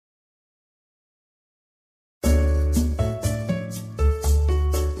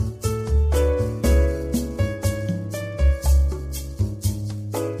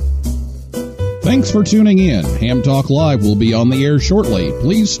Thanks for tuning in. Ham Talk Live will be on the air shortly.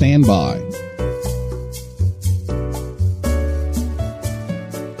 Please stand by.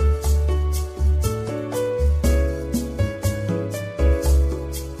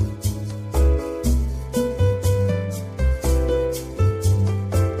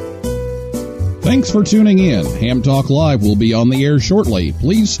 Thanks for tuning in. Ham Talk Live will be on the air shortly.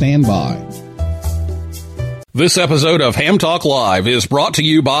 Please stand by. This episode of Ham Talk Live is brought to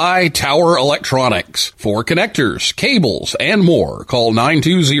you by Tower Electronics. For connectors, cables, and more, call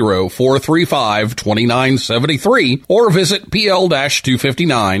 920-435-2973 or visit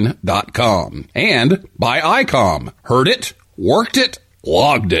pl-259.com. And by ICOM. Heard it? Worked it?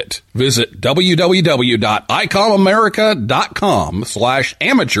 Logged it. Visit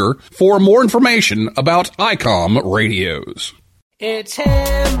www.icomamerica.com/amateur for more information about ICOM radios. It's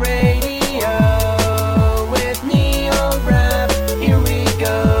Ham Radio.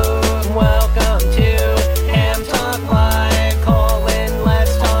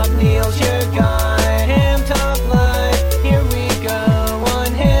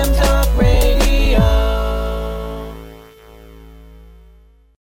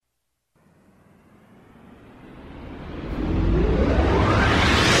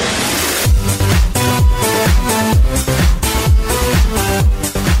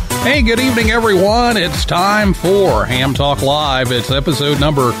 Hey, good evening, everyone. It's time for Ham Talk Live. It's episode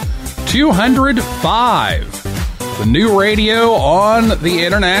number 205. The new radio on the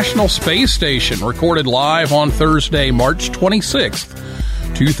International Space Station, recorded live on Thursday, March 26th,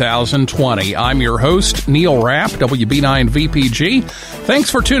 2020. I'm your host, Neil Rapp, WB9VPG. Thanks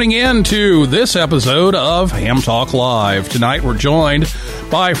for tuning in to this episode of Ham Talk Live. Tonight we're joined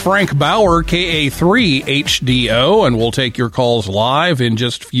by Frank Bauer, KA3HDO, and we'll take your calls live in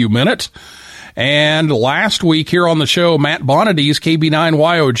just a few minutes. And last week here on the show, Matt Bonadies,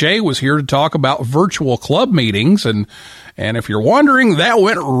 KB9YOJ, was here to talk about virtual club meetings. And if you're wondering, that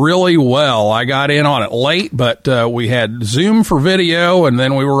went really well. I got in on it late, but we had Zoom for video, and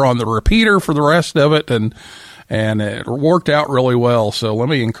then we were on the repeater for the rest of it, and it worked out really well. So let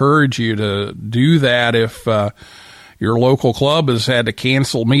me encourage you to do that if your local club has had to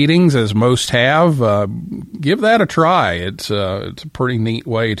cancel meetings, as most have. Give that a try. It's a pretty neat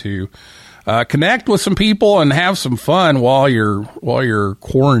way to connect with some people and have some fun while you're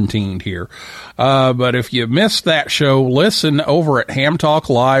quarantined here. But if you missed that show, listen over at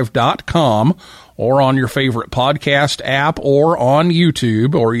hamtalklive.com or on your favorite podcast app or on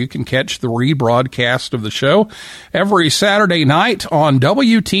YouTube, or you can catch the rebroadcast of the show every Saturday night on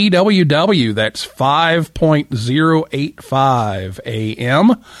WTWW. That's 5.085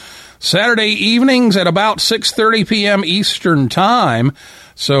 AM. Saturday evenings at about 6:30 p.m. Eastern Time.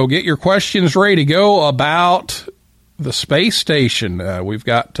 So get your questions ready to go about the space station. We've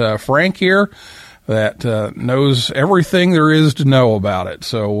got Frank here that knows everything there is to know about it.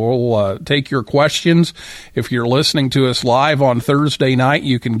 So we'll take your questions. If you're listening to us live on Thursday night,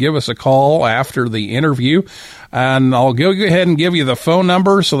 you can give us a call after the interview. And I'll go ahead and give you the phone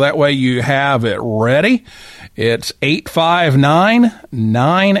number so that way you have it ready. It's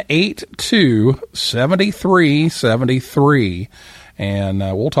 859-982-7373. And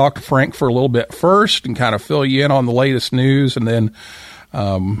we'll talk to Frank for a little bit first and kind of fill you in on the latest news, and then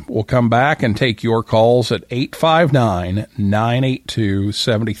we'll come back and take your calls at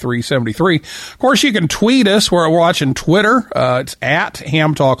 859-982-7373. Of course, you can tweet us. We're watching Twitter. It's at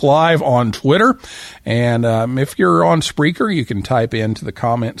Ham Talk Live on Twitter. And if you're on Spreaker, you can type into the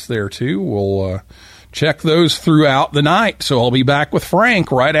comments there, too. We'll check those throughout the night. So I'll be back with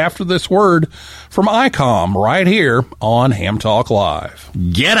Frank right after this word from ICOM right here on Ham Talk Live.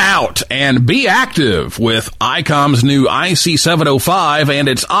 Get out and be active with ICOM's new IC705 and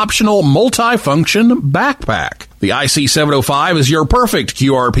its optional multifunction backpack. The IC705 is your perfect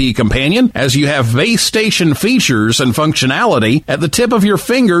QRP companion, as you have base station features and functionality at the tip of your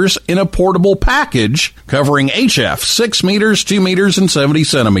fingers in a portable package covering HF 6 meters, 2 meters, and 70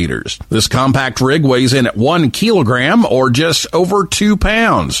 centimeters. This compact rig weighs in at 1 kilogram or just over 2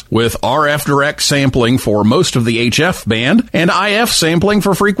 pounds, with RF direct sampling for most of the HF band and IF sampling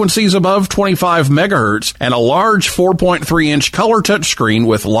for frequencies above 25 megahertz, and a large 4.3-inch color touchscreen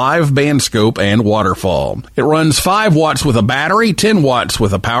with live band scope and waterfall. It runs 5 watts with a battery, 10 watts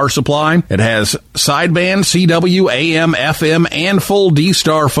with a power supply. It has sideband, CW, AM, FM, and full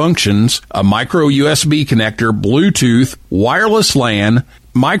D-Star functions, a micro USB connector, Bluetooth, wireless LAN,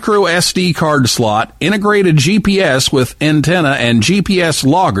 micro SD card slot, integrated GPS with antenna and GPS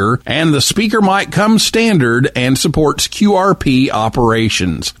logger, and the speaker mic comes standard and supports QRP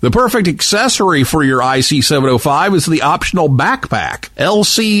operations. The perfect accessory for your IC705 is the optional backpack,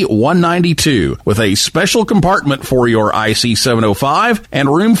 LC192, with a special compartment for your IC705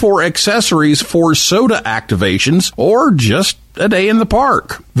 and room for accessories for soda activations or just a day in the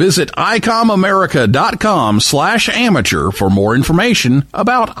park. Visit ICOMAmerica.com/amateur for more information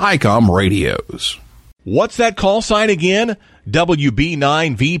about ICOM radios. What's that call sign again?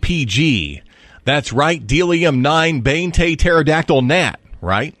 WB9VPG. That's right, Delium-9 Bente Pterodactyl Gnat,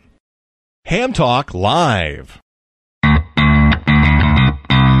 right? Ham Talk Live.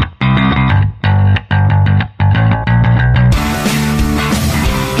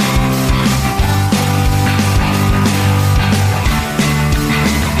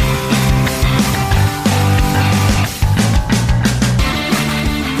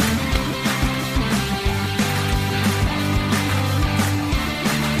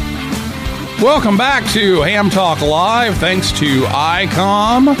 Welcome back to Ham Talk Live. Thanks to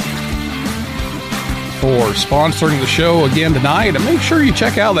ICOM for sponsoring the show again tonight. And make sure you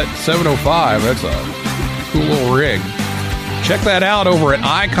check out that 705. That's a cool little rig. Check that out over at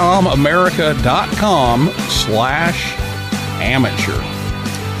ICOMAmerica.com/amateur.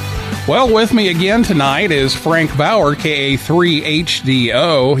 Well, with me again tonight is Frank Bauer,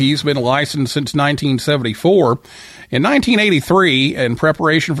 KA3HDO. He's been licensed since 1974. In 1983, in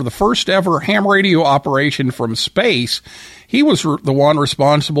preparation for the first ever ham radio operation from space, he was the one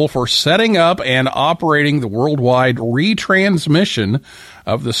responsible for setting up and operating the worldwide retransmission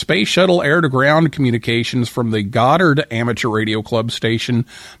of the Space Shuttle air-to-ground communications from the Goddard Amateur Radio Club station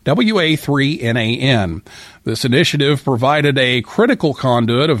WA3NAN. This initiative provided a critical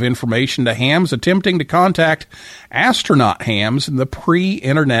conduit of information to hams attempting to contact astronaut hams in the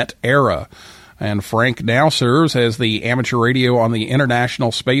pre-internet era. And Frank now serves as the amateur radio on the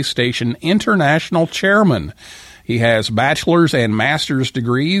International Space Station International Chairman. He has bachelor's and master's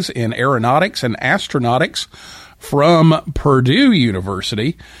degrees in aeronautics and astronautics from Purdue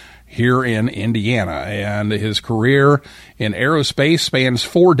University here in Indiana. And his career in aerospace spans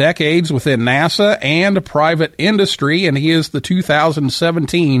 4 decades within NASA and private industry, and he is the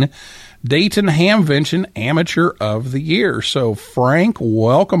 2017 Dayton Hamvention Amateur of the Year. So, Frank,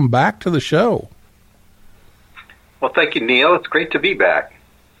 welcome back to the show. Well, thank you, Neil. It's great to be back.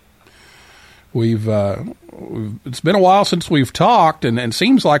 It's been a while since we've talked, and it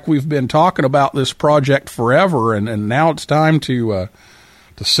seems like we've been talking about this project forever, and now it's time to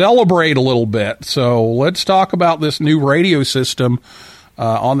celebrate a little bit. So let's talk about this new radio system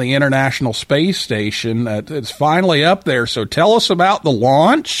on the International Space Station. It's finally up there. So tell us about the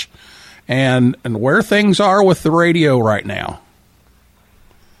launch and where things are with the radio right now.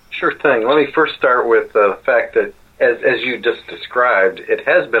 Sure thing. Let me first start with the fact that, as you just described, it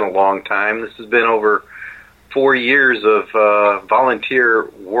has been a long time. This has been over 4 years of volunteer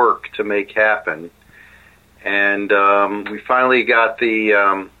work to make happen. And we finally got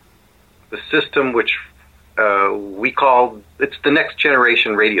the system, which we call, it's the next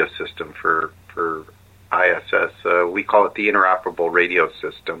generation radio system for ISS. We call it the Interoperable Radio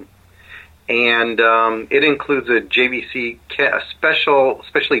System. And it includes a JVC,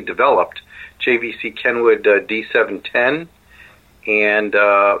 specially developed JVC Kenwood D710 and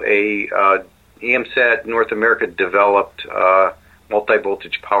a EMSAT North America developed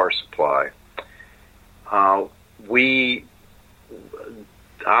multi-voltage power supply. We,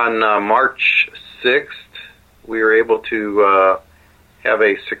 on March 6th, we were able to have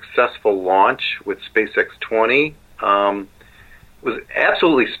a successful launch with SpaceX 20. It was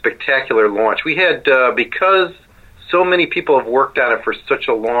absolutely spectacular launch. We had, because so many people have worked on it for such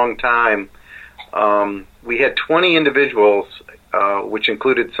a long time, we had 20 individuals, which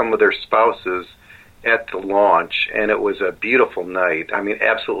included some of their spouses, at the launch, and it was a beautiful night. I mean,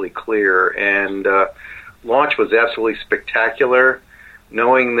 absolutely clear, and launch was absolutely spectacular,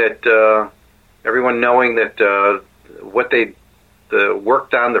 knowing that, everyone knowing that what they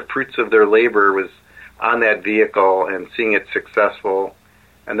worked on, the fruits of their labor was on that vehicle, and seeing it successful,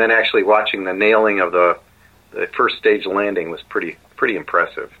 and then actually watching the nailing of the first stage landing was pretty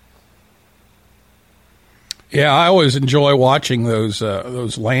impressive. Yeah, I always enjoy watching those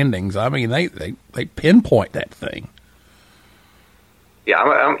landings. I mean, they pinpoint that thing. Yeah,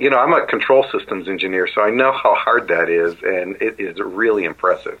 I'm a control systems engineer, so I know how hard that is, and it is really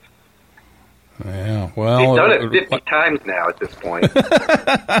impressive. Yeah, well, they've done it 50 times now at this point.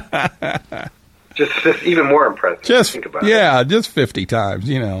 Just even more impressive. Think about it. Just 50 times.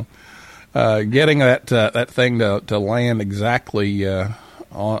 Getting that thing to land exactly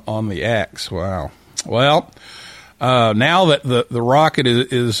on the X. Wow. Well, now that the rocket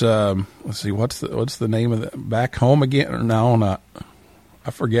is let's see, what's the name of the back home again? No, not.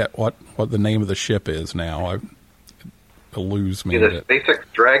 I forget what the name of the ship is now. It'll lose me. The SpaceX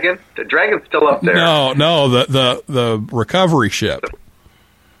Dragon. The Dragon's still up there. No, the recovery ship.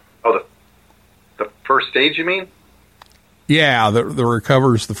 The first stage, you mean? Yeah, the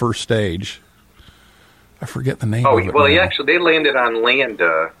recover's the first stage. I forget the name of it. Well, they landed on land.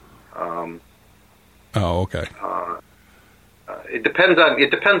 Okay. It depends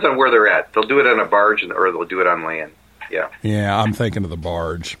on where they're at. They'll do it on a barge, or they'll do it on land. Yeah. Yeah, I'm thinking of the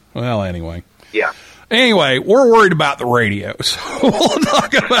barge. Well, anyway. Yeah. Anyway, we're worried about the radio, so we'll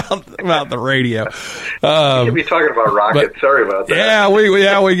talk about the radio. We could be talking about rockets. Sorry about that. Yeah,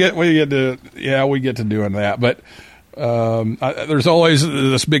 we get to doing that, but there's always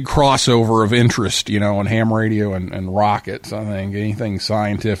this big crossover of interest, on ham radio and rockets. I think anything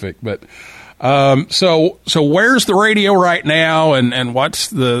scientific, but so where's the radio right now, and what's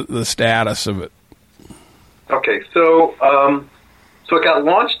the status of it? Okay, so it got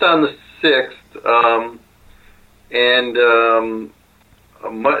launched on the 6th.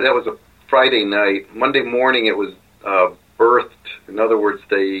 That was a Friday night. Monday morning it was berthed. In other words,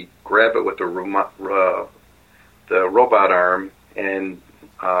 they grab it with the robot arm and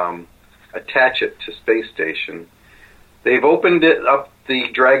attach it to space station. They've opened it up, the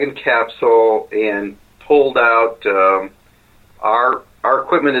Dragon capsule, and pulled out our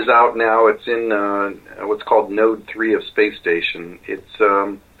equipment is out now. It's in what's called Node 3 of space station. It's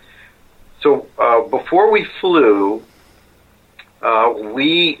So before we flew,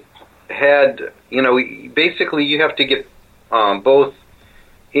 we had, basically you have to get both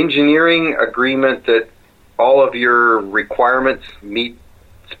engineering agreement that all of your requirements meet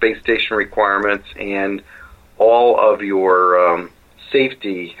space station requirements, and all of your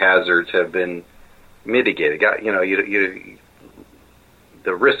safety hazards have been mitigated.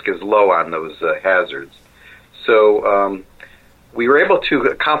 The risk is low on those hazards. So we were able to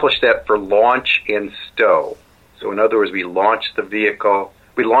accomplish that for launch and stow. So in other words, we launched the vehicle,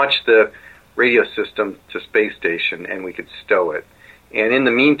 we launched the radio system to space station, and we could stow it. And in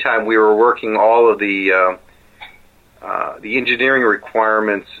the meantime, we were working all of the engineering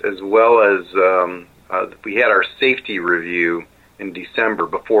requirements, as well as we had our safety review in December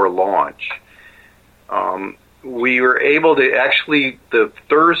before launch. We were able to actually, the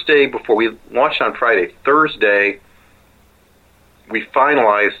Thursday before we launched on Friday, Thursday, we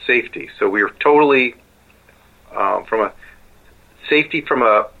finalized safety. So we were totally, from a safety from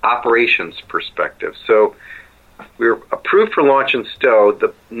a operations perspective. So we were approved for launch and stow.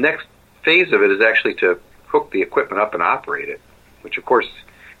 The next phase of it is actually to hook the equipment up and operate it, which of course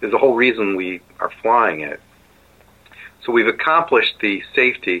is the whole reason we are flying it. So we've accomplished the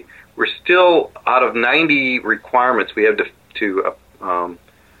safety. We're still, out of 90 requirements we have to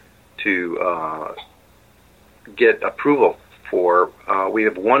get approval for, we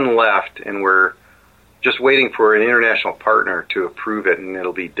have one left, and we're just waiting for an international partner to approve it, and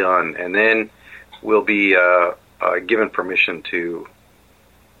it'll be done. And then we'll be given permission to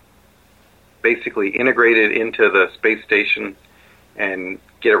basically integrate it into the space station and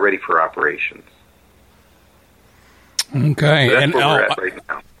get it ready for operations. Okay. So that's where we're at right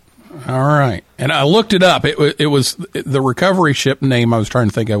now. All right. And I looked it up. It was the recovery ship name I was trying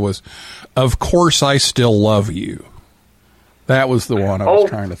to think of was Of Course I Still Love You. That was the one I was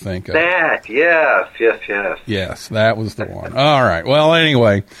trying to think of. That, yes. Yes, that was the one. All right. Well,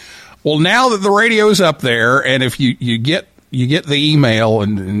 anyway. Well, now that the radio's up there, and if you get the email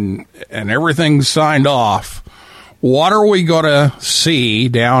and everything's signed off, what are we going to see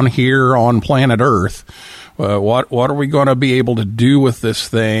down here on planet Earth? What are we going to be able to do with this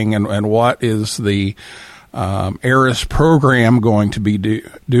thing, and what is the ARIS program going to be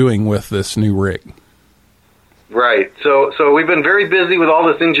doing with this new rig? Right. So we've been very busy with all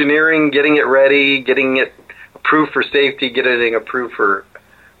this engineering, getting it ready, getting it approved for safety, getting it approved for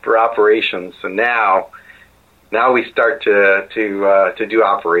operations. So now we start to do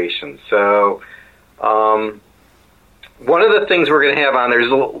operations. So one of the things we're going to have on there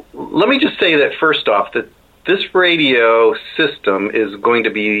is, let me just say that first off, that this radio system is going to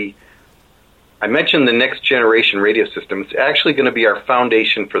be, I mentioned the next generation radio system. It's actually going to be our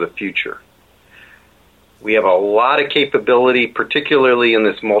foundation for the future. We have a lot of capability, particularly in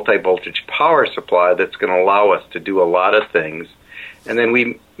this multi-voltage power supply, that's going to allow us to do a lot of things. And then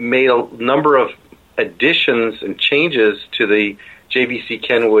we made a number of additions and changes to the JVC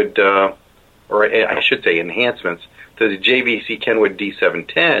Kenwood, or I should say enhancements, to the JVC Kenwood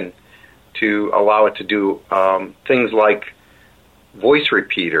D710 to allow it to do things like voice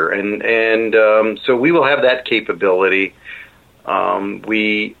repeater, and so we will have that capability.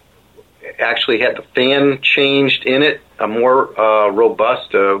 We actually had the fan changed in it, a more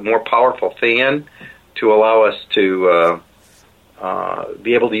robust, more powerful fan to allow us to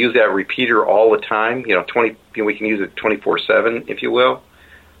be able to use that repeater all the time. We can use it 24/7, if you will.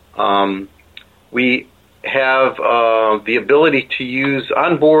 We have the ability to use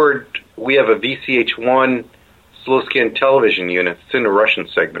on board. We have a VCH1 slow scan television unit. It's in the Russian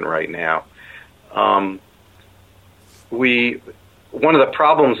segment right now. One of the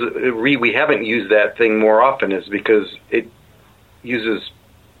problems we haven't used that thing more often is because it uses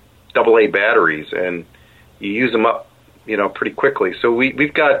AA batteries, and you use them up, pretty quickly. So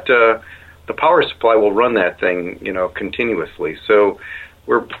we've got the power supply will run that thing, continuously. So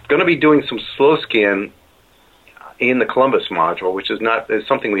we're going to be doing some slow scan in the Columbus module, which is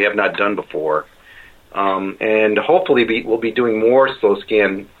something we have not done before, and hopefully we'll be doing more slow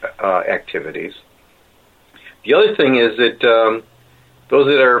scan activities. The other thing is that those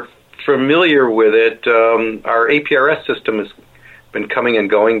that are familiar with it, our APRS system has been coming and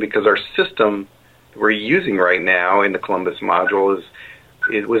going because our system we're using right now in the Columbus module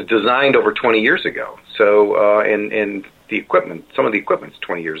it was designed over 20 years ago. So, and the equipment, some of the equipment's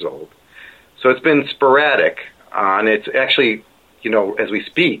 20 years old. So it's been sporadic, and it's actually, as we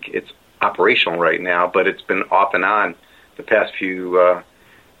speak, it's operational right now, but it's been off and on the past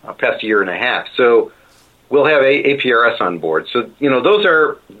past year and a half. So we'll have APRS on board. So,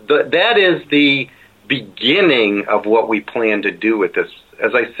 that is the beginning of what we plan to do with this.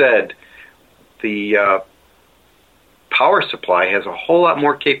 As I said, the power supply has a whole lot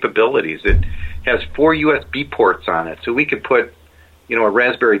more capabilities. It has 4 USB ports on it, so we could put, a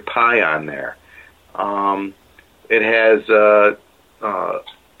Raspberry Pi on there. It has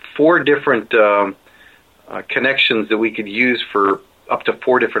 4 different connections that we could use for up to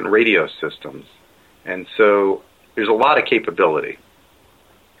 4 different radio systems. And so there's a lot of capability.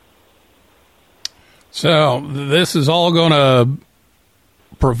 So this is all going to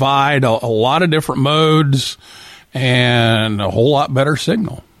provide a lot of different modes and a whole lot better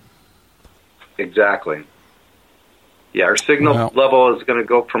signal. Exactly. Yeah, our signal level is going to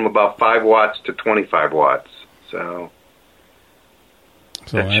go from about 5 watts to 25 watts. So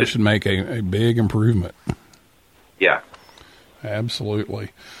that should make a big improvement. Yeah.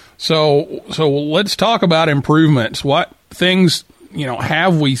 Absolutely. So let's talk about improvements. What things,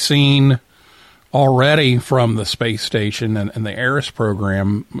 have we seen already from the space station and the ARIS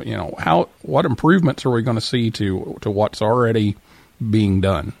program? What improvements are we going to see to what's already being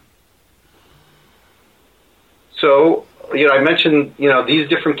done? So, I mentioned, these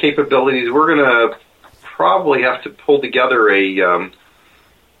different capabilities. We're going to probably have to pull together and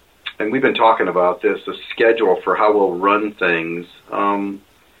we've been talking about this, a schedule for how we'll run things.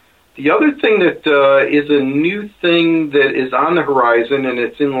 The other thing that is a new thing that is on the horizon, and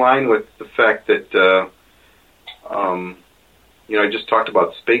it's in line with the fact that, I just talked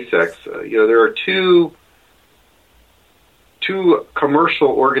about SpaceX. There are two commercial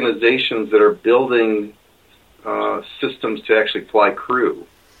organizations that are building systems to actually fly crew.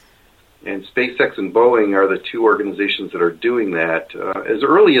 And SpaceX and Boeing are the 2 organizations that are doing that as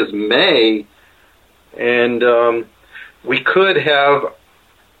early as May. And we could have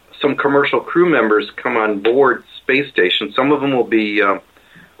some commercial crew members come on board space station. Some of them will be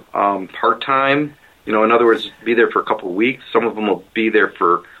part-time, in other words, be there for a couple of weeks. Some of them will be there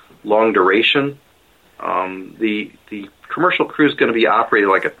for long duration. The commercial crew is going to be operated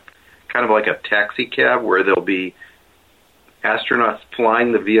like a taxi cab, where there'll be astronauts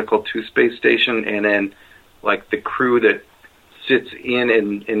flying the vehicle to space station, and then like the crew that sits in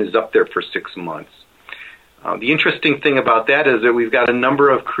and is up there for 6 months. The interesting thing about that is that we've got a number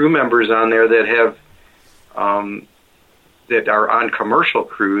of crew members on there that have that are on commercial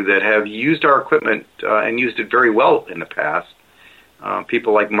crew that have used our equipment and used it very well in the past.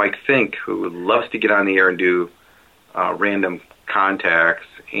 People like Mike Fink, who loves to get on the air and do random contacts,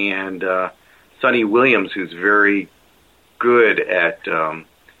 and Sonny Williams, who's very good at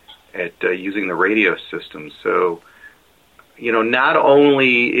using the radio system. So, not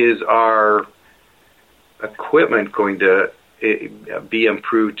only is our equipment going to be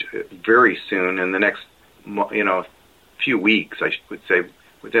improved very soon in the next, few weeks, I would say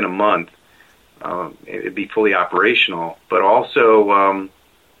within a month, it'd be fully operational, but also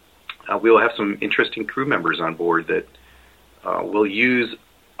we'll have some interesting crew members on board that will use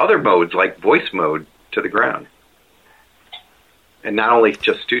other modes like voice mode to the ground, and not only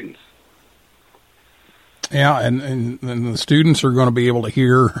just students. Yeah, and the students are going to be able to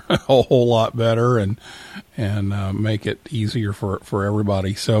hear a whole lot better and make it easier for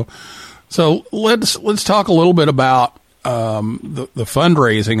everybody. So let's talk a little bit about the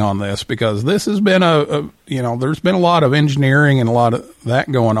fundraising on this, because this has been there's been a lot of engineering and a lot of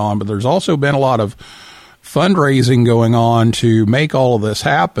that going on, but there's also been a lot of fundraising going on to make all of this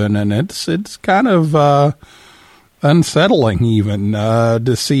happen, and it's kind of unsettling even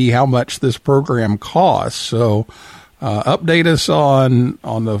to see how much this program costs. So update us on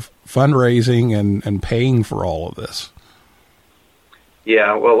the fundraising and paying for all of this.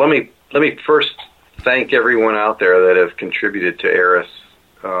 Yeah, well, let me first thank everyone out there that have contributed to ARIS,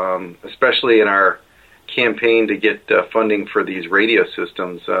 especially in our campaign to get funding for these radio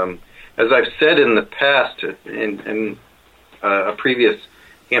systems. As I've said in the past, in a previous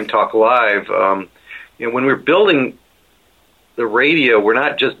Ham Talk Live, when we're building the radio, we're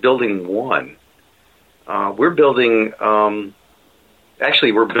not just building one. We're building, we're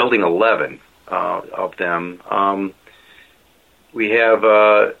building 11 of them. We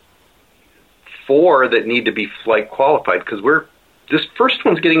have 4 that need to be flight qualified, because this first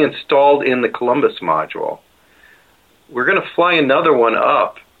one's getting installed in the Columbus module. We're going to fly another one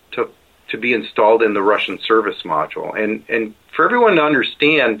up to be installed in the Russian service module. And for everyone to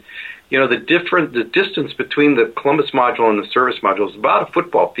understand, the distance between the Columbus module and the service module is about a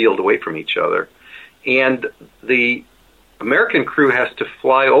football field away from each other. And the American crew has to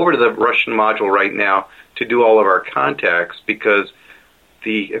fly over to the Russian module right now to do all of our contacts, because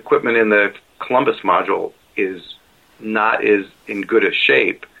the equipment in the Columbus module is not as in good a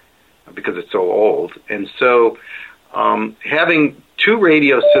shape because it's so old. And so having 2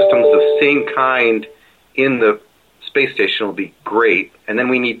 radio systems of the same kind in the space station will be great, and then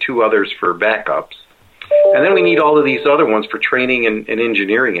we need 2 others for backups. And then we need all of these other ones for training and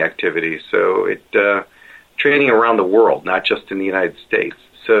engineering activities. So training around the world, not just in the United States.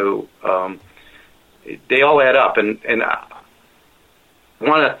 So they all add up. And I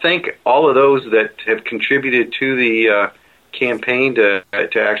want to thank all of those that have contributed to the campaign to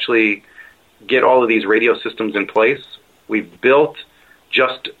actually get all of these radio systems in place. We've built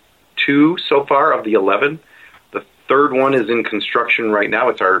just 2 so far of the 11. The 3rd one is in construction right now.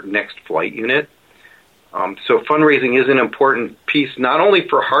 It's our next flight unit. So fundraising is an important piece, not only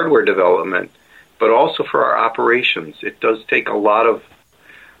for hardware development, but also for our operations. It does take a lot of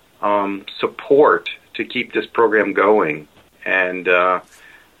support to keep this program going. And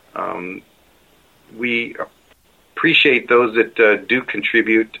we appreciate those that do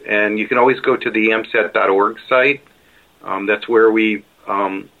contribute. And you can always go to the AMSAT.org site. That's where we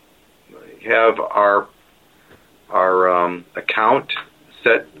have our account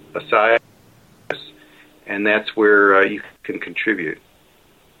set aside, and that's where you can contribute.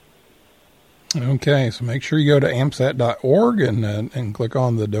 Okay, so make sure you go to AMSAT.org and click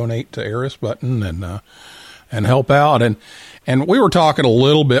on the Donate to ARIS button and help out. And we were talking a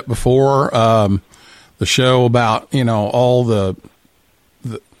little bit before the show about all the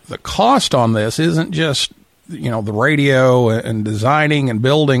cost on this isn't just the radio and designing and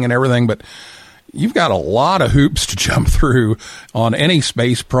building and everything, but you've got a lot of hoops to jump through on any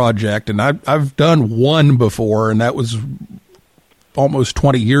space project. And I've done one before, and that was almost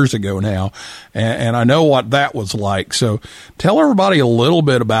 20 years ago now. And I know what that was like. So tell everybody a little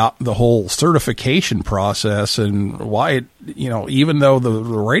bit about the whole certification process and why it, even though the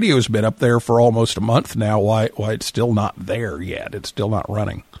radio's been up there for almost a month now, why it's still not there yet. It's still not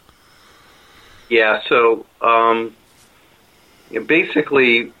running. Yeah, so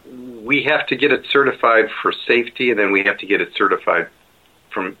basically we have to get it certified for safety, and then we have to get it certified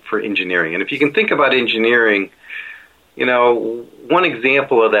for engineering. And if you can think about engineering, one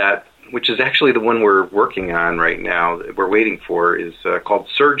example of that, which is actually the one we're working on right now, that we're waiting for, is called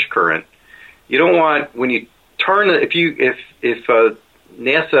surge current. You don't want, when you turn, if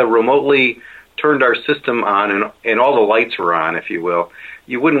NASA remotely turned our system on and all the lights were on, if you will,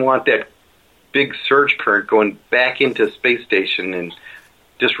 you wouldn't want that big surge current going back into space station and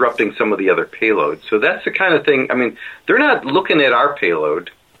disrupting some of the other payloads. So that's the kind of thing. I mean, they're not looking at our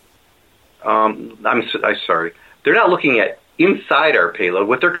payload. I'm sorry. They're not looking at inside our payload.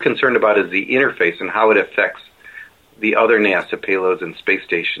 What they're concerned about is the interface and how it affects the other NASA payloads and space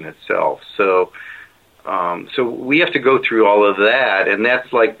station itself. So we have to go through all of that, and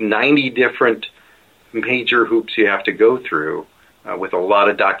that's like 90 different major hoops you have to go through with a lot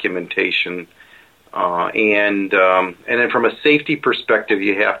of documentation. And then from a safety perspective,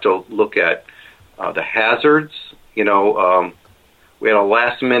 you have to look at the hazards. We had a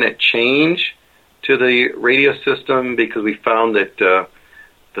last-minute change to the radio system because we found that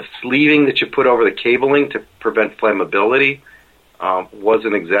The sleeving that you put over the cabling to prevent flammability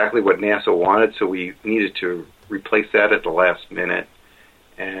wasn't exactly what NASA wanted, so we needed to replace that at the last minute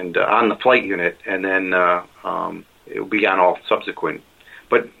and on the flight unit, and then it will be on all subsequent.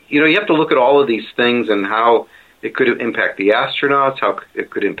 But, you have to look at all of these things and how it could impact the astronauts, how it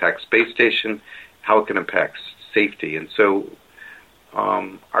could impact space station, how it can impact safety. And so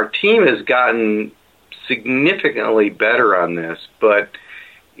our team has gotten significantly better on this, but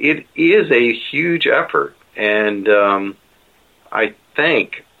it is a huge effort. And I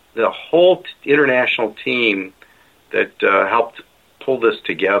thank the whole international team that helped pull this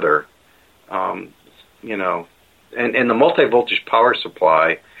together. And the multi-voltage power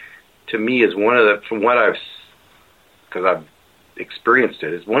supply, to me, is one of the, from what because I've experienced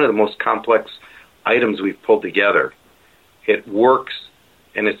it, is one of the most complex items we've pulled together. It works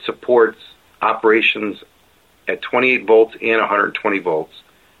and it supports operations at 28 volts and 120 volts,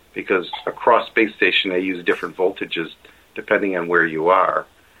 because across space station they use different voltages depending on where you are.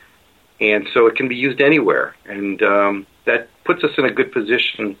 And so it can be used anywhere. And that puts us in a good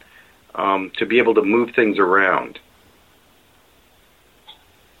position to be able to move things around.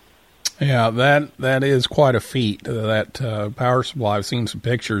 Yeah, that is quite a feat, that power supply. I've seen some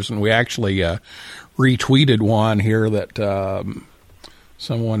pictures, and we actually retweeted one here that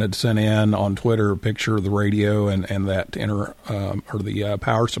someone had sent in on Twitter, a picture of the radio and that the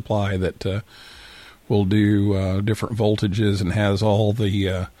power supply that will do different voltages and has all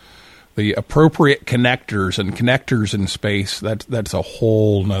the appropriate connectors, and connectors in space. That's a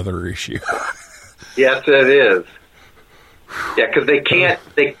whole nother issue. Yes, it is. Yeah, because you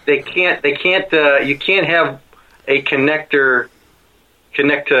can't have a connector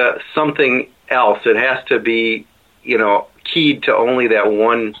connect to something else. It has to be, keyed to only that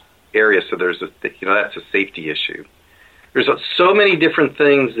one area. So there's that's a safety issue. There's so many different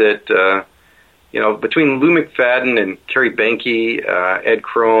things that, between Lou McFadden and Kerry Benke, Ed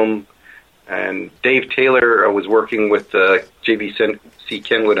Crome, and Dave Taylor was working with JVC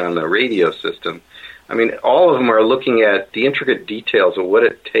Kenwood on the radio system. I mean, all of them are looking at the intricate details of what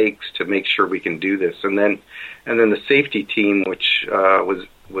it takes to make sure we can do this, and then the safety team, which was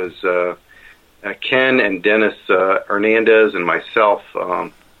Ken and Dennis Hernandez and myself,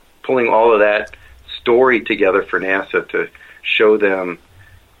 pulling all of that story together for NASA to show them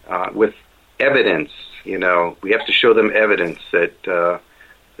with evidence. We have to show them evidence that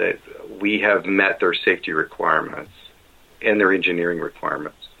we have met their safety requirements and their engineering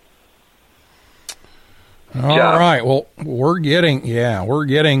requirements. All right. Well, we're getting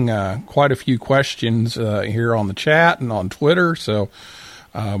quite a few questions here on the chat and on Twitter. So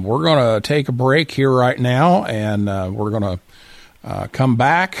we're going to take a break here right now, and we're going to come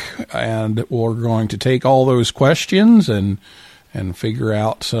back, and we're going to take all those questions and figure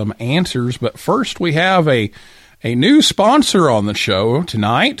out some answers. But first, we have a new sponsor on the show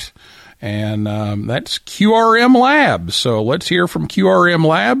tonight, and that's QRM Labs. So let's hear from QRM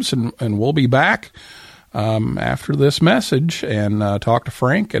Labs, and we'll be back after this message and talk to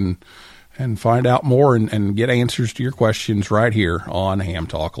Frank and find out more and get answers to your questions right here on Ham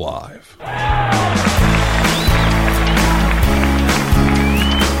Talk Live.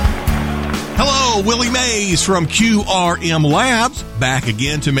 Hello, Willie Mays from QRM Labs, back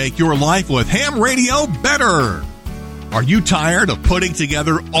again to make your life with ham radio better. Are you tired of putting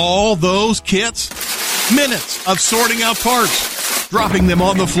together all those kits? Minutes of sorting out parts, dropping them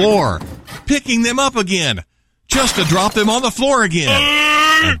on the floor, picking them up again, just to drop them on the floor again,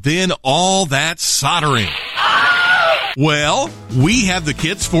 and then all that soldering. Well, we have the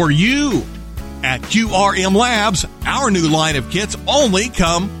kits for you. At QRM Labs, our new line of kits only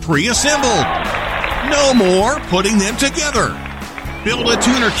come pre-assembled. No more putting them together. Build a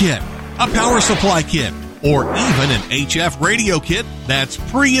tuner kit, a power supply kit, or even an HF radio kit that's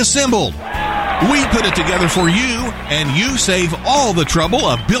pre-assembled. We put it together for you, and you save all the trouble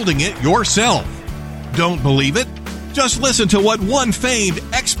of building it yourself. Don't believe it? Just listen to what one famed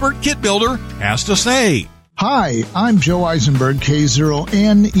expert kit builder has to say. Hi, I'm Joe Eisenberg,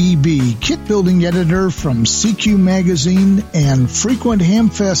 K0NEB, kit building editor from CQ Magazine and frequent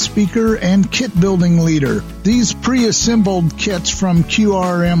Hamfest speaker and kit building leader. These pre-assembled kits from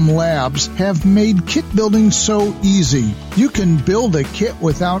QRM Labs have made kit building so easy. You can build a kit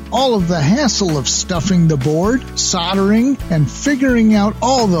without all of the hassle of stuffing the board, soldering, and figuring out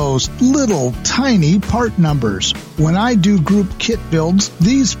all those little tiny part numbers. When I do group kit builds,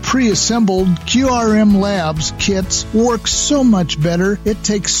 these pre-assembled QRM Labs Labs kits work so much better. It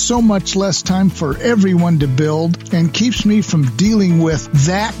takes so much less time for everyone to build and keeps me from dealing with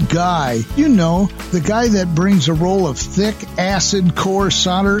that guy. You know, the guy that brings a roll of thick acid core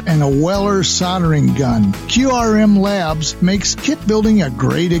solder and a Weller soldering gun. QRM Labs makes kit building a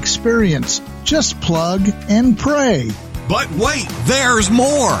great experience. Just plug and pray. But wait, there's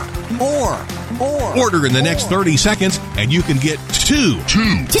more. Order in the next 30 seconds and you can get two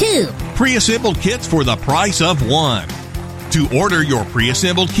pre-assembled kits for the price of one. To order your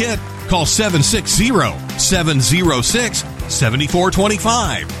pre-assembled kit, call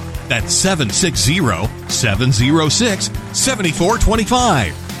 760-706-7425. That's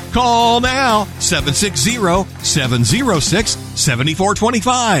 760-706-7425. Call now,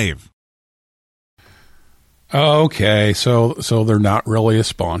 760-706-7425. Okay, so they're not really a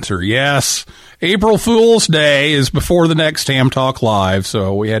sponsor. Yes, April Fool's Day is before the next Ham Talk Live,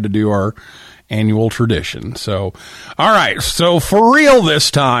 so we had to do our annual tradition. So, all right, so for real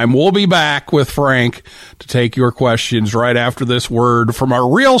this time, we'll be back with Frank to take your questions right after this word from our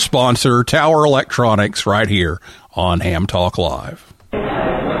real sponsor, Tower Electronics, right here on Ham Talk Live.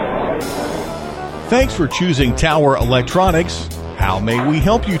 Thanks for choosing Tower Electronics. How may we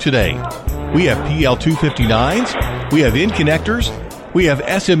help you today? We have PL259s, we have in connectors, we have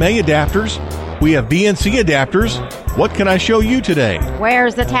SMA adapters, we have BNC adapters. What can I show you today?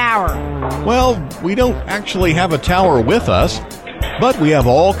 Where's the tower? Well, we don't actually have a tower with us, but we have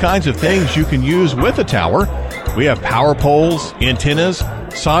all kinds of things you can use with a tower. We have power poles, antennas,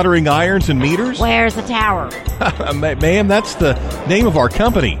 soldering irons, and meters. Where's the tower? Ma'am, that's the name of our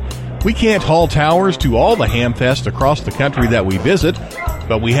company. We can't haul towers to all the Hamfests across the country that we visit,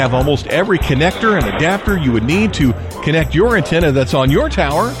 but we have almost every connector and adapter you would need to connect your antenna that's on your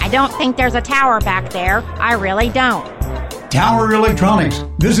tower. I don't think there's a tower back there. I really don't. Tower Electronics.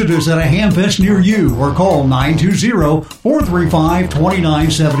 Visit us at a Hamfest near you or call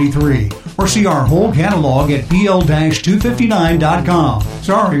 920-435-2973 or see our whole catalog at pl-259.com.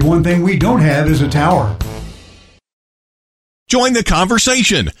 Sorry, one thing we don't have is a tower. Join the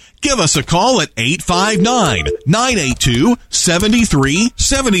conversation. Give us a call at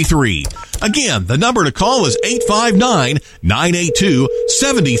 859-982-7373. Again, the number to call is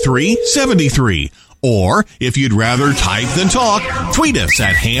 859-982-7373. Or, if you'd rather type than talk, tweet us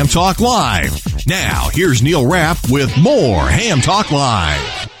at Ham Talk Live. Now, here's Neil Rapp with more Ham Talk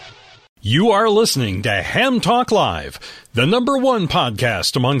Live. You are listening to Ham Talk Live, the #1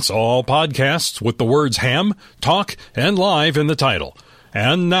 podcast amongst all podcasts with the words ham, talk, and live in the title.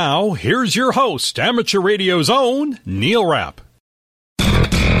 And now, here's your host, amateur radio's own Neil Rapp.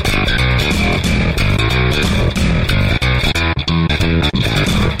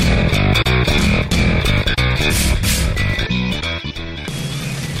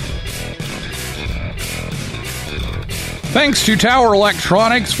 Thanks to Tower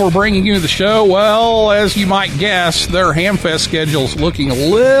Electronics for bringing you the show. Well, as you might guess, their Hamfest schedule's looking a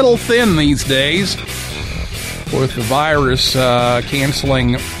little thin these days, with the virus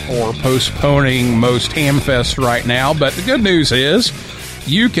canceling or postponing most Hamfests right now. But the good news is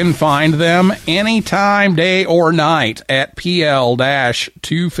you can find them anytime, day or night, at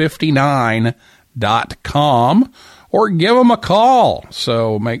pl-259.com or give them a call.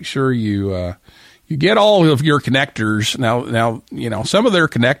 So make sure you get all of your connectors. Now, you know, some of their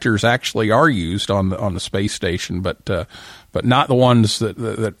connectors actually are used on the space station, but not the ones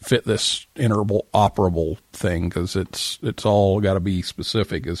that fit this interoperable thing, because it's all got to be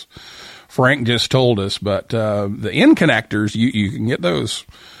specific, as Frank just told us. But the in connectors, you can get those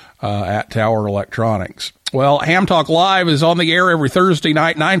at Tower Electronics. Well, Ham Talk Live is on the air every Thursday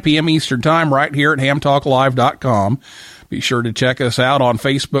night, 9 p.m. Eastern Time, right here at hamtalklive.com. Be sure to check us out on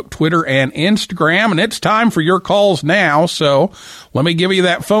Facebook, Twitter, and Instagram. And it's time for your calls now. So let me give you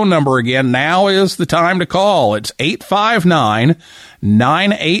that phone number again. Now is the time to call. It's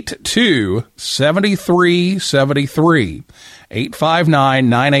 859-982-7373.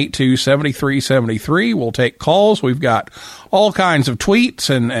 859-982-7373. We'll take calls. We've got all kinds of tweets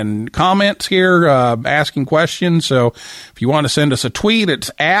and comments here asking questions. So if you want to send us a tweet, it's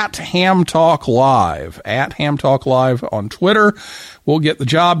at Ham Talk Live, at Ham Talk Live on Twitter. We'll get the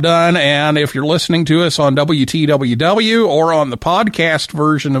job done. And if you're listening to us on WTWW or on the podcast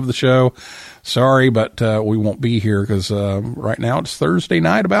version of the show, sorry, but we won't be here because right now it's Thursday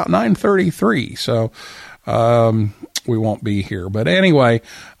night about 9:33. So we won't be here. But anyway,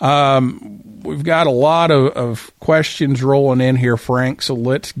 we've got a lot of questions rolling in here, Frank, so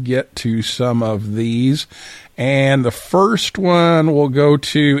let's get to some of these. And the first one we'll go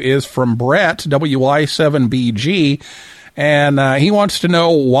to is from Brett, WI7BG, And he wants to know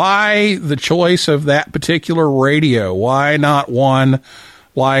why the choice of that particular radio. Why not one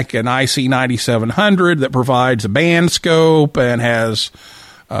like an IC9700 that provides a band scope and has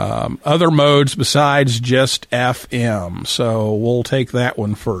other modes besides just FM? So we'll take that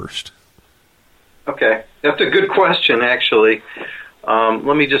one first. Okay. That's a good question, actually.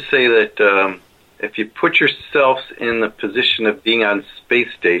 Let me just say that if you put yourselves in the position of being on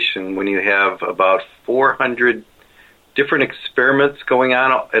space station when you have about 400 different experiments going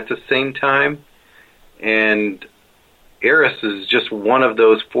on at the same time, and Eris is just one of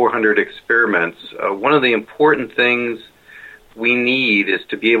those 400 experiments. One of the important things we need is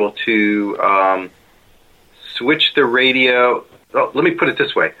to be able to switch the radio. Oh, let me put it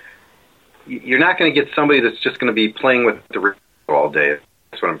this way. You're not going to get somebody that's just going to be playing with the radio all day.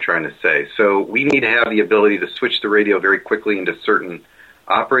 That's what I'm trying to say. So we need to have the ability to switch the radio very quickly into certain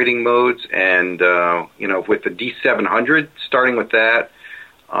operating modes. And, with the D700, starting with that,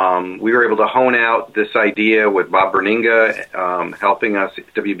 we were able to hone out this idea with Bob Berninga helping us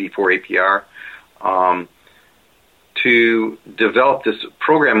at WB4 APR to develop this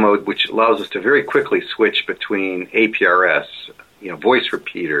program mode which allows us to very quickly switch between APRS, voice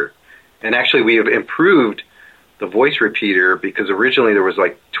repeater. And actually we have improved the voice repeater because originally there was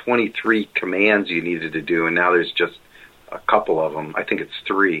like 23 commands you needed to do, and now there's just a couple of them. I think it's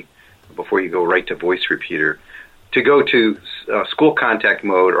 3 before you go right to voice repeater. To go to school contact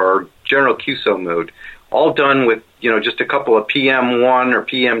mode or general QSO mode, all done with just a couple of PM1 or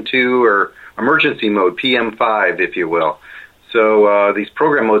PM2 or emergency mode, PM5, if you will. So these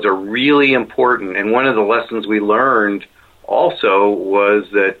program modes are really important, and one of the lessons we learned also was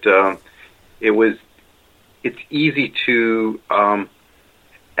that it's easy to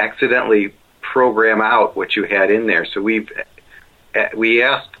accidentally program out what you had in there. So we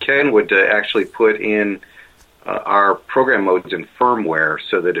asked Kenwood to actually put in our program modes in firmware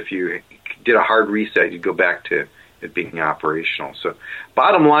so that if you did a hard reset, you'd go back to it being operational. So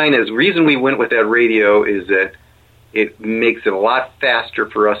bottom line is, the reason we went with that radio is that it makes it a lot faster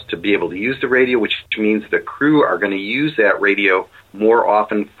for us to be able to use the radio, which means the crew are going to use that radio more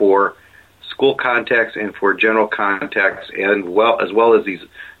often for school contacts and for general contacts, and as well as these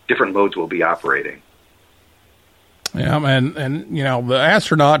different modes will be operating. Yeah, and the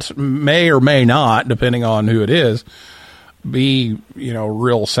astronauts may or may not, depending on who it is, be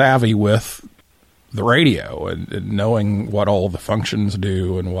real savvy with the radio and knowing what all the functions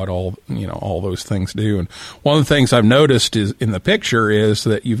do and what all those things do. And one of the things I've noticed is in the picture is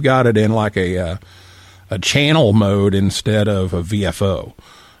that you've got it in like a channel mode instead of a VFO.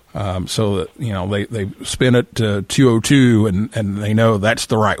 So that, they spin it to 202 and they know that's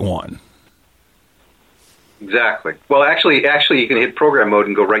the right one. Exactly. Well, actually, you can hit program mode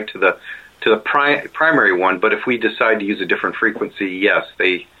and go right to the primary one. But if we decide to use a different frequency, yes,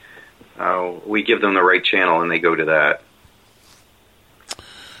 we give them the right channel and they go to that.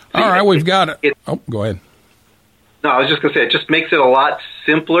 All right, we've got it. Go ahead. No, I was just going to say, it just makes it a lot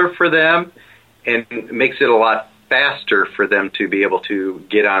simpler for them and makes it a lot faster for them to be able to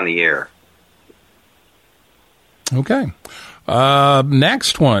get on the air. Okay.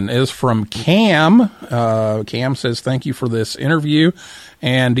 Next one is from Cam. Cam says, thank you for this interview.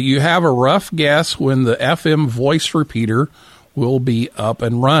 And do you have a rough guess when the FM voice repeater will be up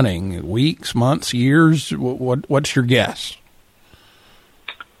and running? Weeks, months, years? What's your guess?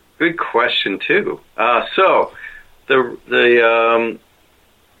 Good question, too. So the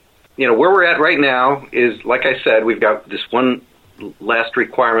where we're at right now is, like I said, we've got this one last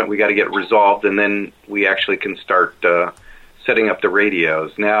requirement we got to get resolved, and then we actually can start setting up the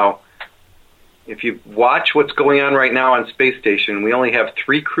radios. Now, if you watch what's going on right now on Space Station, we only have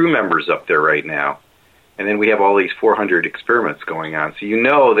 3 crew members up there right now, and then we have all these 400 experiments going on.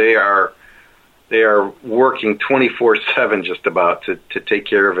 So they are working 24/7 just about to take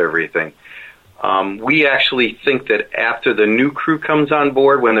care of everything. We actually think that after the new crew comes on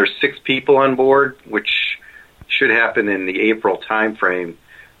board, when there's 6 people on board, which should happen in the April timeframe,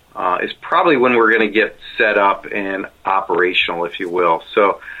 is probably when we're going to get set up and operational, if you will.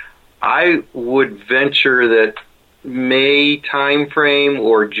 So I would venture that May timeframe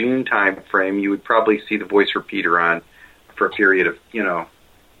or June timeframe, you would probably see the voice repeater on for a period of,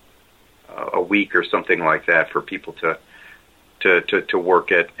 a week or something like that for people to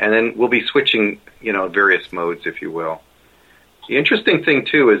work it. And then we'll be switching, various modes, if you will. The interesting thing,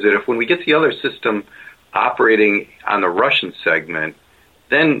 too, is that when we get the other system operating on the Russian segment,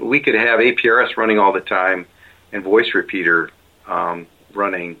 then we could have APRS running all the time and voice repeater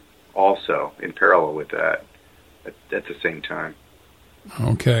running also in parallel with that at the same time.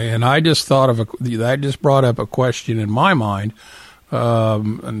 Okay, and I just thought of that just brought up a question in my mind,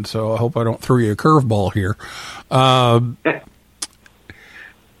 and so I hope I don't throw you a curveball here. How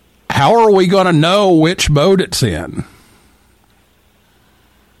are we going to know which boat it's in?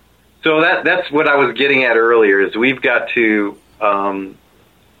 So that's what I was getting at earlier, is we've got to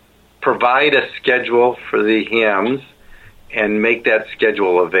provide a schedule for the hymns and make that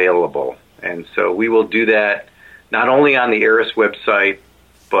schedule available. And so we will do that not only on the ARIS website,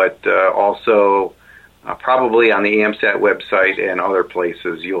 but also probably on the AMSAT website and other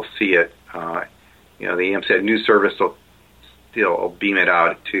places. You'll see it. The AMSAT news service will beam it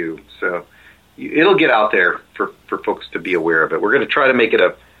out too. So it'll get out there for folks to be aware of it. We're going to try to make it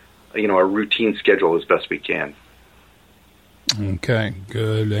a routine schedule as best we can. Okay,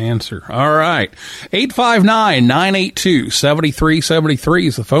 good answer. All right. 859-982-7373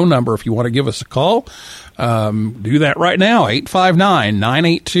 is the phone number if you want to give us a call. Do that right now,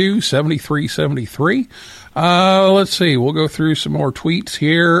 859-982-7373. Let's see, we'll go through some more tweets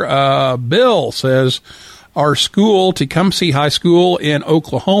here. Bill says, our school, Tecumseh High School in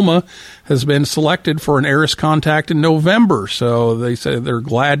Oklahoma, has been selected for an ARIS contact in November. So they say they're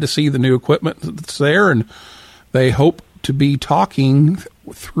glad to see the new equipment that's there, and they hope to be talking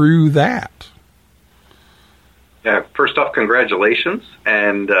through that. Yeah, first off, congratulations,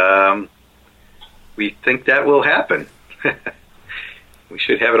 and we think that will happen. We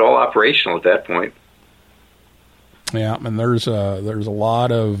should have it all operational at that point. Yeah, and there's a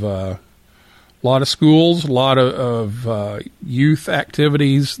lot of schools, a lot of youth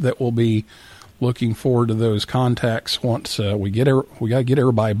activities that will be looking forward to those contacts once we got to get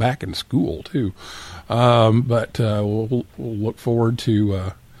everybody back in school too. But we'll look forward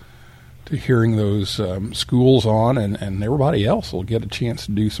to hearing those schools on, and everybody else will get a chance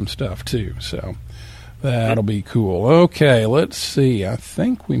to do some stuff too. So that'll be cool. Okay, let's see. I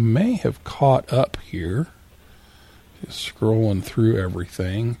think we may have caught up here. Just scrolling through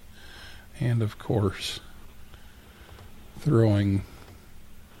everything. And, of course, throwing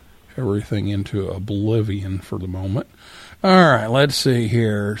everything into oblivion for the moment. All right, let's see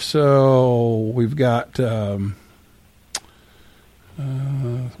here. So we've got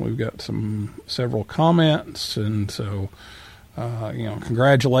several comments, and so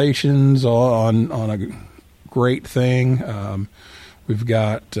congratulations on a great thing. We've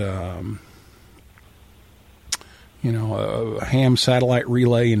got a ham satellite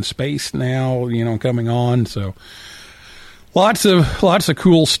relay in space now, coming on. So lots of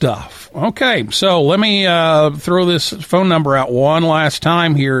cool stuff. Okay, so let me throw this phone number out one last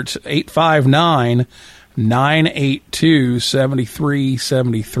time here. It's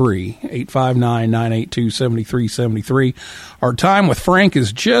 859-982-7373. 859-982-7373. Our time with Frank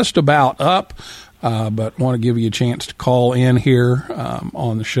is just about up, but want to give you a chance to call in here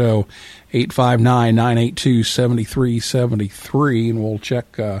on the show. 859-982-7373, and we'll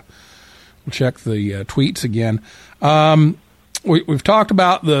check the tweets again. We've talked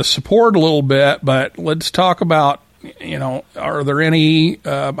about the support a little bit, but let's talk about, are there any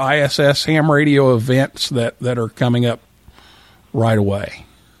ISS ham radio events that are coming up right away?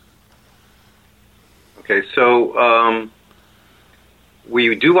 Okay, so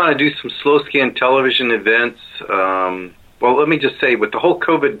we do want to do some slow scan television events. Well, let me just say, with the whole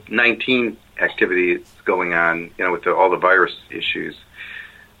COVID-19 activity that's going on, with all the virus issues,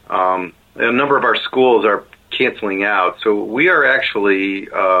 a number of our schools are canceling out. So we are actually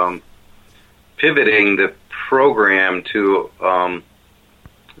pivoting the program to,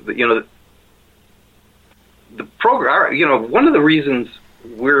 the program. One of the reasons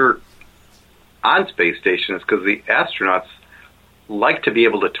we're on space station is because the astronauts like to be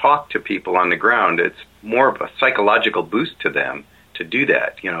able to talk to people on the ground. It's more of a psychological boost to them to do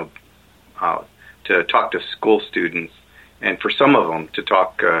that, to talk to school students, and for some of them to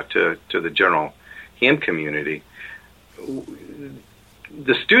talk to the general ham community.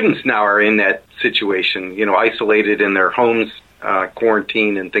 The students now are in that situation, isolated in their homes,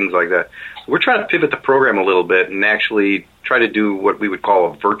 quarantine and things like that. We're trying to pivot the program a little bit and actually try to do what we would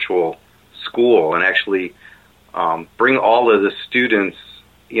call a virtual school, and actually bring all of the students,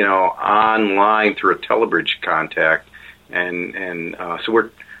 online through a telebridge contact, and so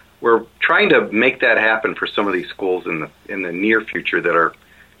we're trying to make that happen for some of these schools in the near future that are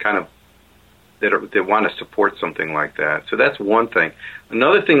kind of that want to support something like that. So that's one thing.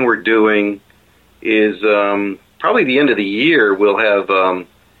 Another thing we're doing is probably the end of the year we'll have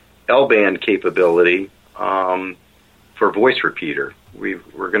L-band capability for voice repeater. We're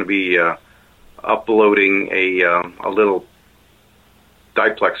going to be uploading a little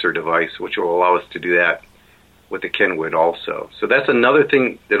diplexer device, which will allow us to do that with the Kenwood also. So that's another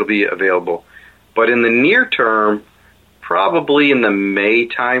thing that'll be available. But in the near term, probably in the May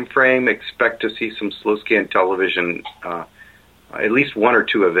time frame, expect to see some slow scan television, at least one or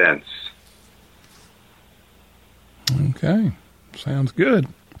two events. Okay, sounds good.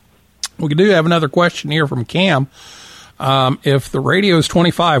 We do have another question here from Cam. If the radio is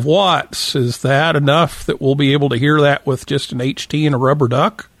 25 watts, is that enough that we'll be able to hear that with just an HT and a rubber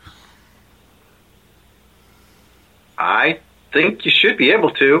duck? I think you should be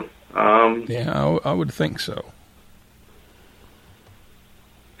able to. Yeah, I would think so.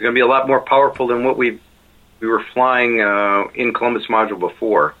 It's going to be a lot more powerful than what we were flying in Columbus module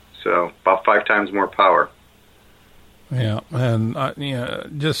before. So about 5 times more power. Yeah, and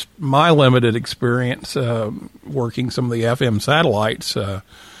just my limited experience working some of the FM satellites, AO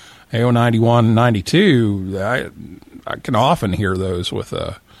 91 and 92, I can often hear those with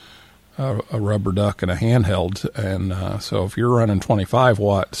a rubber duck and a handheld, and so if you're running 25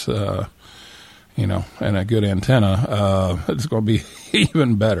 watts, and a good antenna, it's going to be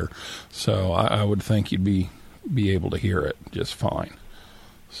even better. So I would think you'd be able to hear it just fine.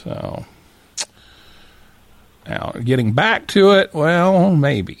 So. Now, getting back to it, well,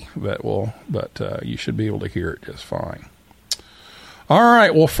 maybe, but you should be able to hear it just fine. All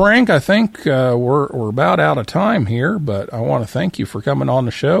right, well, Frank, I think we're about out of time here, but I want to thank you for coming on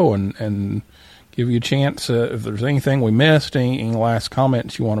the show and give you a chance. If there's anything we missed, any last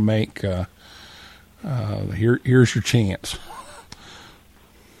comments you want to make, here's your chance.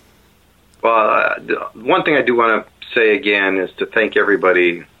 Well, one thing I do want to say again is to thank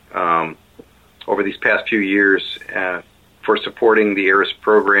everybody over these past few years for supporting the ARIS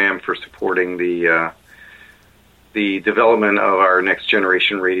program, for supporting the development of our next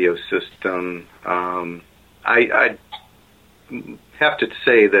generation radio system. I have to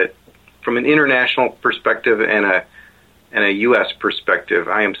say that from an international perspective and a U.S. perspective,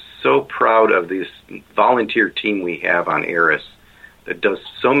 I am so proud of this volunteer team we have on ARIS that does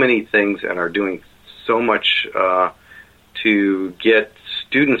so many things and are doing so much to get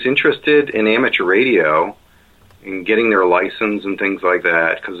students interested in amateur radio and getting their license and things like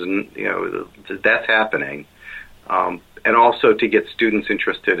that, because that's happening, and also to get students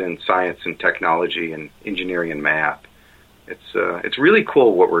interested in science and technology and engineering and math. It's really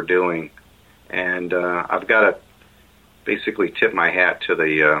cool what we're doing, and I've got to basically tip my hat to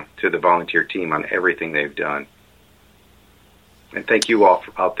the volunteer team on everything they've done. And thank you all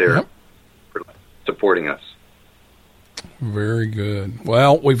out there for supporting us. Very good.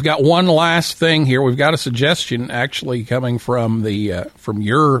 Well, we've got one last thing here. We've got a suggestion actually coming from from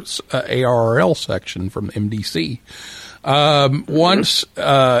your ARRL section from MDC. Once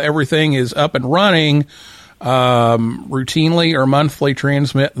everything is up and running, routinely or monthly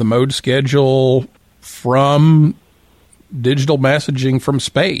transmit the mode schedule from digital messaging from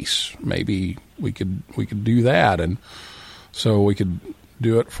space. Maybe we could do that, and so we could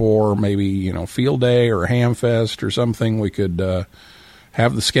do it for maybe, field day or Hamfest or something. We could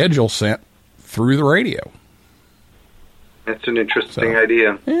have the schedule sent through the radio. That's an interesting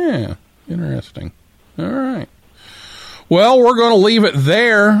idea. Yeah, interesting. All right. Well, we're going to leave it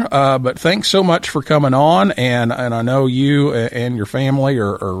there, but thanks so much for coming on, and I know you and your family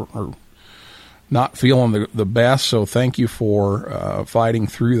are not feeling the best, so thank you for fighting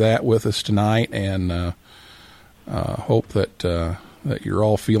through that with us tonight, and hope that you're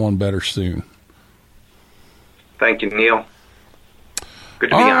all feeling better soon. Thank you, Neil.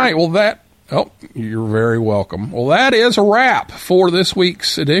 Good to be on. All right, well, you're very welcome. Well, that is a wrap for this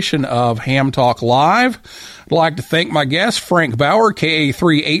week's edition of Ham Talk Live. I'd like to thank my guest, Frank Bauer,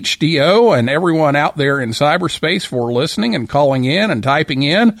 KA3HDO, and everyone out there in cyberspace for listening and calling in and typing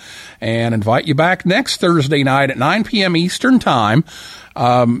in, and invite you back next Thursday night at 9 p.m. Eastern Time,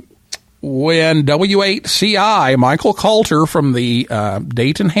 when W8CI, Michael Coulter from the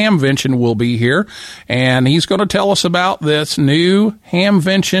Dayton Hamvention will be here, and he's going to tell us about this new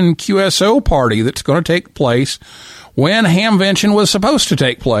Hamvention QSO party that's going to take place when Hamvention was supposed to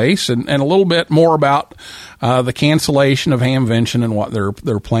take place, and a little bit more about the cancellation of Hamvention and what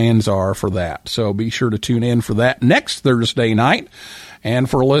their plans are for that. So be sure to tune in for that next Thursday night. And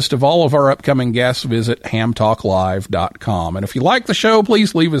for a list of all of our upcoming guests, visit hamtalklive.com. And if you like the show,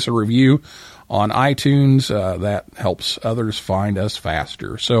 please leave us a review on iTunes. That helps others find us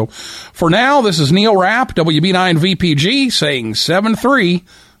faster. So for now, this is Neil Rapp, WB9VPG, saying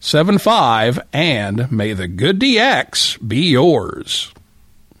 7375, and may the good DX be yours.